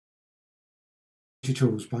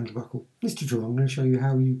Tutorials by Buckle. In this tutorial I'm going to show you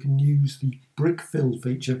how you can use the brick fill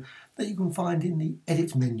feature that you can find in the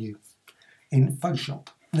edit menu in Photoshop.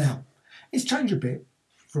 Now it's changed a bit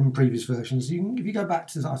from previous versions. If you go back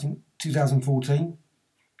to I think 2014,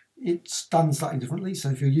 it's done slightly differently,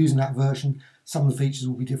 so if you're using that version some of the features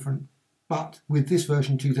will be different, but with this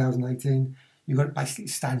version 2018 you've got it basically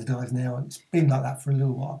standardised now, and it's been like that for a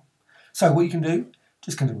little while. So what you can do,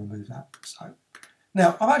 just going to remove that. So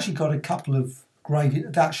now I've actually got a couple of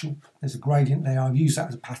gradient, there's a gradient there. I've used that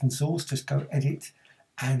as a pattern source. Just go edit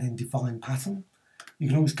and then define pattern. You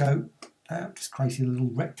can always go just create a little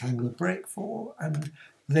rectangular brick and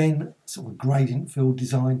then sort of a gradient fill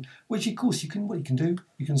design, which of course what you can do,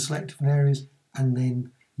 you can select different areas and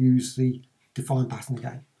then use the define pattern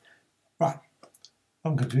again. Right,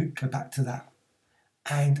 what I'm going to do, go back to that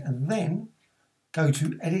and then go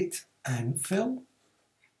to edit and fill,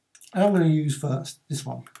 and I'm going to use first this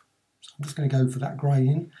one. I'm just going to go for that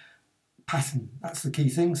gradient pattern. That's the key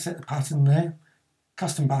thing. Set the pattern there,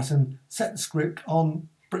 custom pattern, set the script on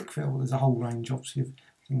brick fill. There's a whole range obviously of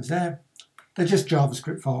things there. They're just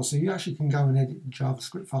JavaScript files, so you actually can go and edit the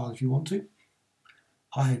JavaScript file if you want to.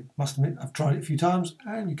 I must admit I've tried it a few times,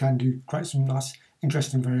 and you can create some nice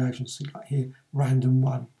interesting variations. See, like here, random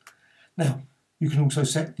one. Now you can also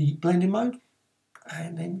set the blending mode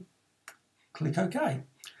and then click OK.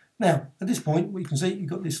 Now at this point what you can see, you've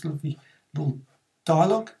got this lovely little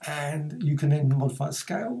dialog, and you can then modify the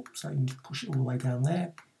scale, so you can push it all the way down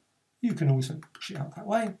there. You can also push it out that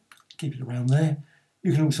way, keep it around there.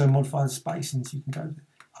 You can also modify the spacing, so you can go the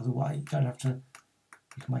other way. You don't have to,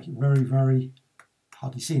 you can make it very, very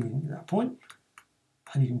hardly seen at that point,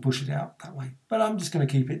 and you can push it out that way. But I'm just going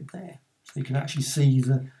to keep it there, so you can actually see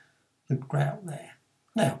the grout there.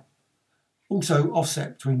 Now, also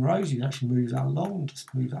offset between rows, you can actually move that along,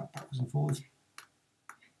 just move that backwards and forwards.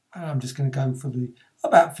 And I'm just going to go for the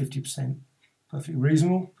about 50%, perfectly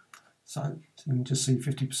reasonable. So you can just see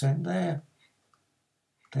 50% there,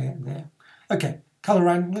 there, and there. Okay, colour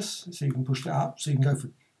randomness, so you can push that up, so you can go for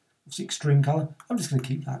obviously extreme colour. I'm just going to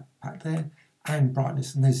keep that back there, and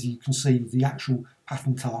brightness, and as you can see the actual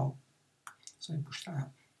pattern tile. So you push that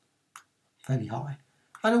up fairly high.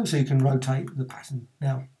 And also you can rotate the pattern.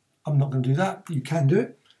 Now, I'm not going to do that, but you can do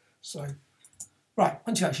it. So, right,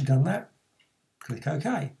 once you've actually done that, click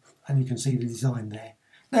OK, and you can see the design there.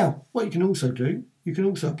 Now, what you can also do, you can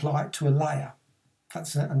also apply it to a layer.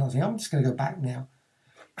 That's another thing. I'm just going to go back now,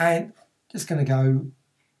 and just going to go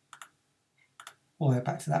all the way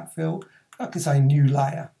back to that fill. I can say new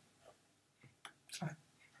layer. So,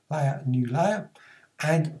 layer, new layer,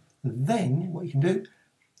 and then what you can do,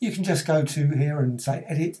 you can just go to here and say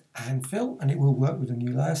edit and fill, and it will work with a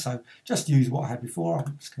new layer. So just use what I had before.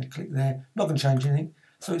 I'm just going to click there, not going to change anything.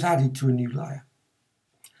 So it's added to a new layer.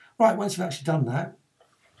 Right, once you've actually done that,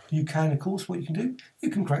 you can, of course, what you can do, you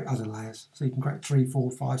can create other layers. So you can create 3,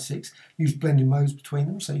 4, 5, 6, use blending modes between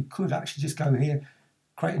them. So you could actually just go here,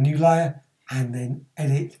 create a new layer, and then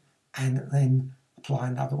edit, and then apply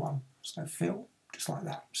another one. So fill, just like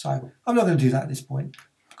that. So I'm not going to do that at this point,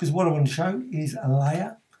 because what I want to show is a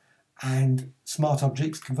layer and smart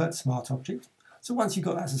objects, convert to smart objects. So once you've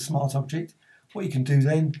got that as a smart object, what you can do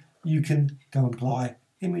then, you can go and apply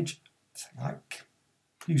image, like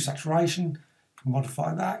use saturation,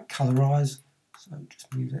 modify that, colorize, so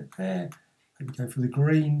just move it there, maybe go for the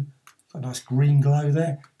green, got a nice green glow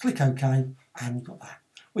there, click OK, and you've got that.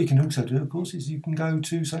 What you can also do, of course, is you can go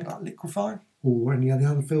to something like liquify or any of the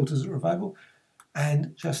other filters that are available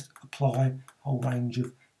and just apply a whole range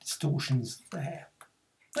of distortions there.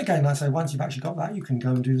 Again, like I say, once you've actually got that, you can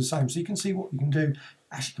go and do the same. So you can see what you can do,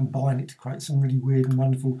 actually combine it to create some really weird and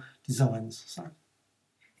wonderful designs. So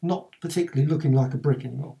not particularly looking like a brick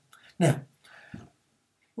anymore. Now,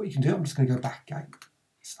 what you can do, I'm just going to go back again.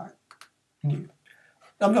 So, new.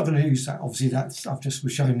 I'm not going to use that, obviously I've just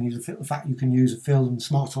was showing you the fact you can use a fill and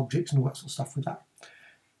smart objects and all that sort of stuff with that.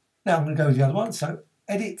 Now I'm going to go with the other one, so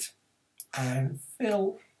edit and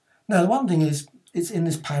fill. Now the one thing is, it's in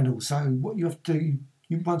this panel, so what you have to do,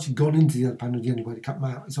 once you've gone into the other panel, the only way to cut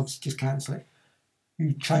them out is obviously just cancel it.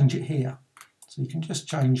 You change it here. So you can just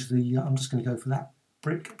change the, I'm just going to go for that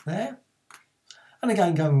brick there. And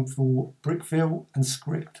again, going for brick fill and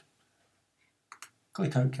script.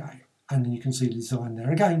 Click OK. And then you can see the design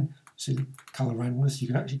there. Again, see the colour randomness. You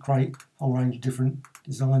can actually create a whole range of different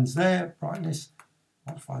designs there. Brightness,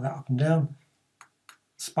 modify that up and down.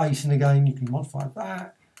 Spacing again, you can modify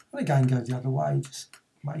that. And again, go the other way. Just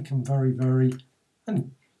make them very, very,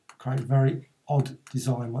 and create a very odd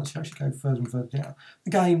design once you actually go further and further down.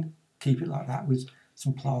 Again, keep it like that with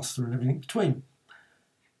some plaster and everything between.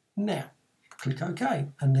 Now, click OK,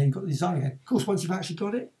 and then you've got the design again. Of course, once you've actually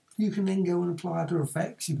got it, you can then go and apply other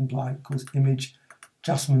effects. You can apply, of course, image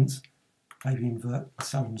adjustments, maybe invert,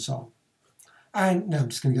 so on and so on. And now I'm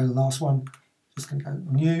just going to go to the last one. Just going to go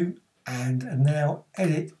new, and now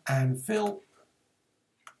edit and fill,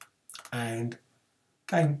 and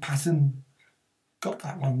again pattern. Got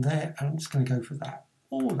that one there, and I'm just going to go for that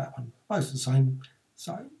or that one. Both the same.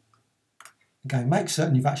 So again, make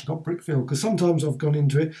certain you've actually got brick fill, because sometimes I've gone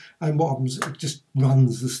into it and what happens, it just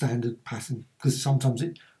runs the standard pattern, because sometimes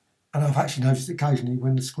it, and I've actually noticed occasionally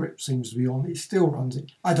when the script seems to be on, it still runs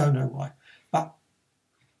it. I don't know why, but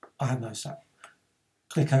I have noticed that.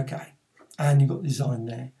 Click OK, and you've got the design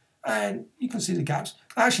there, and you can see the gaps.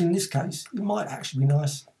 Actually, in this case, it might actually be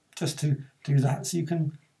nice just to do that, so you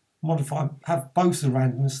can modify, have both the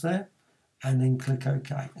randomness there, and then click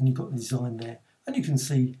OK, and you've got the design there, and you can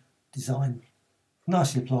see design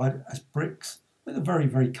nicely applied as bricks with a very,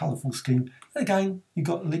 very colourful scheme. And again, you've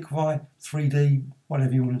got liquefy, 3D,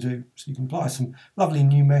 whatever you want to do. So you can apply some lovely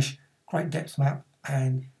new mesh, create depth map,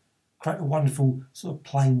 and create a wonderful sort of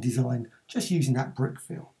plain design just using that brick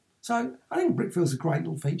fill. So I think brick fill is a great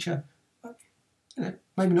little feature. You know,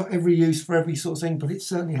 maybe not every use for every sort of thing, but it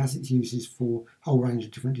certainly has its uses for a whole range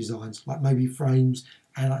of different designs, like maybe frames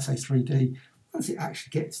and, like say, 3D. Once it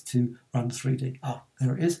actually gets to run 3D,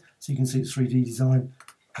 there it is. So you can see the 3D design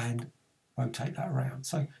and rotate that around.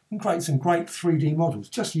 So you can create some great 3D models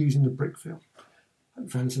just using the brick fill. Hope you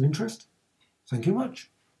found this of interest. Thank you much.